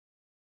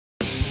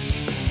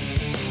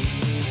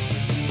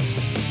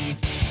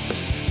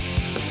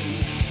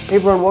Hey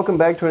everyone, welcome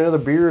back to another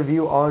beer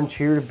review on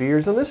Cheer to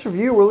Beers. On this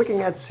review, we're looking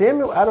at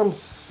Samuel Adams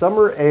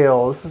Summer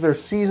Ale. This is their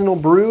seasonal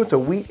brew. It's a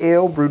wheat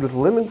ale brewed with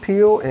lemon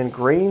peel and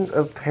grains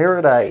of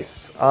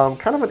paradise.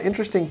 Kind of an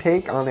interesting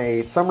take on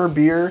a summer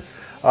beer.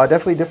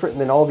 Definitely different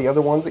than all the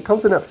other ones. It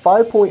comes in at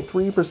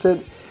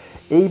 5.3%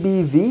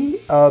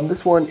 ABV.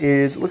 This one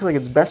is looks like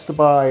it's best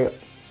by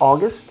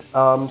August.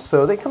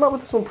 So they come out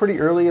with this one pretty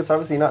early. It's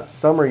obviously not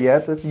summer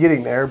yet. It's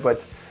getting there,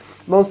 but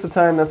most of the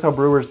time, that's how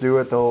brewers do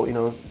it.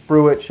 They'll,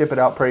 brew it, ship it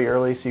out pretty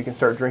early so you can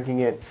start drinking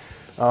it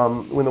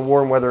when the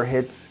warm weather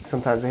hits.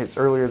 Sometimes it hits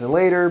earlier than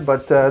later,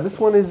 but this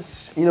one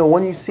is,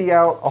 one you see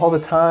out all the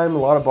time. A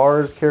lot of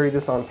bars carry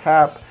this on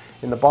tap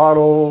in the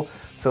bottle.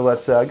 So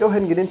let's go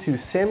ahead and get into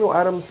Samuel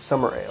Adams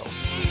Summer Ale.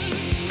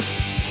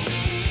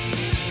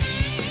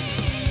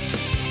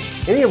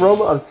 In the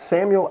aroma of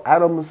Samuel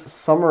Adams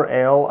Summer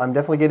Ale, I'm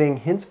definitely getting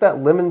hints of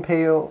that lemon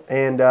peel,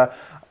 and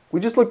we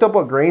just looked up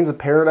what grains of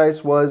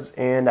paradise was,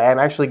 and I'm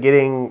actually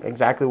getting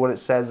exactly what it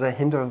says, a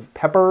hint of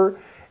pepper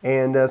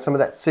and some of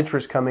that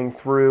citrus coming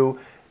through.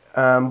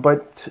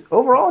 But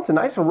overall, it's a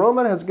nice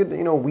aroma. It has a good,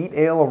 wheat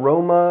ale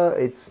aroma.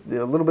 It's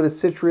a little bit of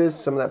citrus,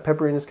 some of that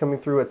pepperiness coming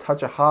through, a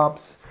touch of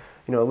hops,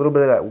 a little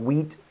bit of that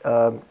wheat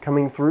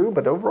coming through.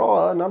 But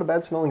overall, not a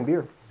bad smelling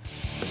beer.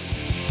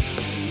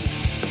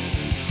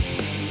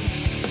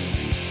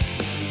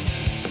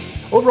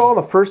 Overall,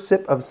 the first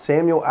sip of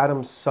Samuel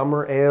Adams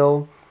Summer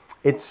Ale,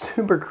 it's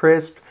super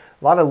crisp,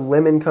 a lot of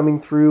lemon coming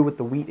through with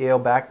the wheat ale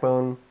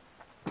backbone,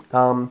 a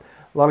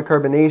lot of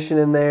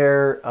carbonation in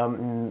there,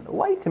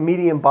 light to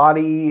medium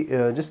body.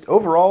 Just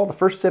overall, the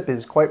first sip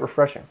is quite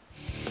refreshing.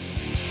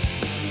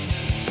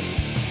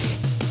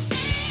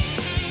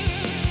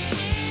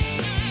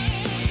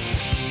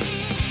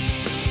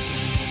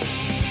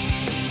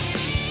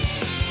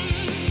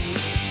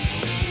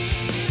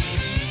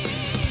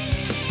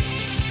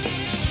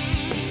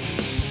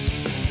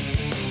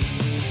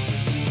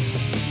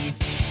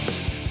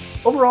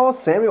 Overall,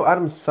 Samuel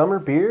Adams Summer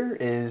Beer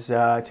is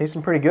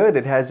tasting pretty good.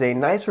 It has a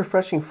nice,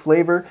 refreshing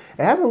flavor.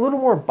 It has a little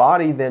more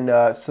body than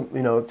some,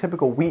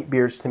 typical wheat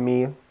beers to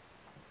me.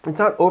 It's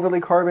not overly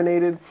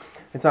carbonated.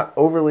 It's not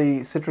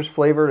overly citrus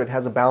flavored. It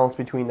has a balance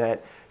between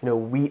that,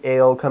 wheat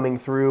ale coming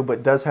through,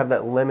 but does have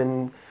that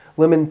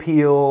lemon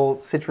peel,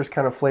 citrus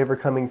kind of flavor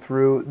coming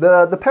through.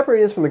 The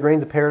pepperiness from the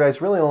grains of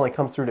paradise really only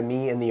comes through to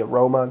me in the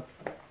aroma.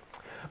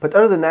 But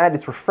other than that,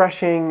 it's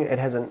refreshing. It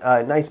has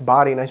a nice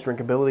body, nice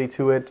drinkability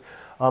to it.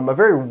 A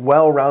very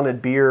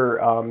well-rounded beer,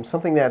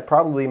 something that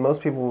probably most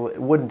people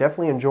would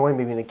definitely enjoy,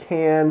 maybe in a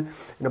can,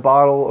 in a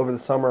bottle over the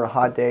summer, a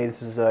hot day.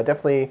 This is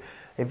definitely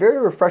a very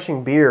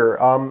refreshing beer.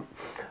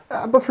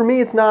 But for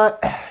me, it's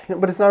not.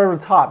 But it's not over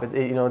the top.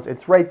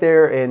 It's right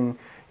there in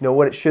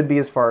what it should be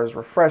as far as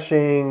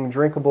refreshing,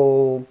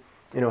 drinkable.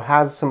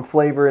 Has some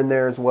flavor in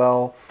there as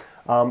well.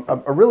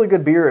 A really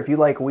good beer. If you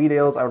like wheat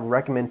ales, I would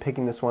recommend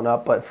picking this one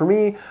up. But for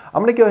me,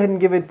 I'm gonna go ahead and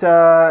give it.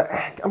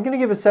 I'm gonna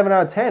give it a 7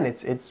 out of 10.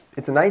 It's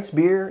a nice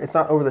beer. It's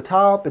not over the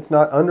top. It's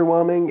not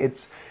underwhelming.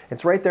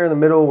 It's right there in the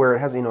middle where it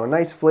has a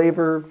nice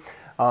flavor,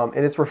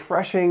 and it's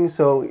refreshing.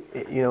 So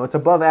it's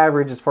above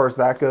average as far as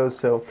that goes.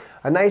 So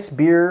a nice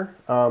beer.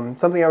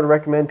 Something I would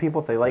recommend people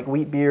if they like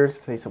wheat beers.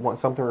 If they want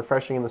something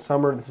refreshing in the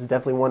summer, this is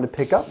definitely one to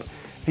pick up.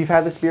 If you've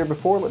had this beer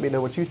before, let me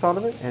know what you thought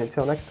of it. And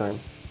until next time,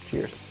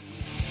 cheers.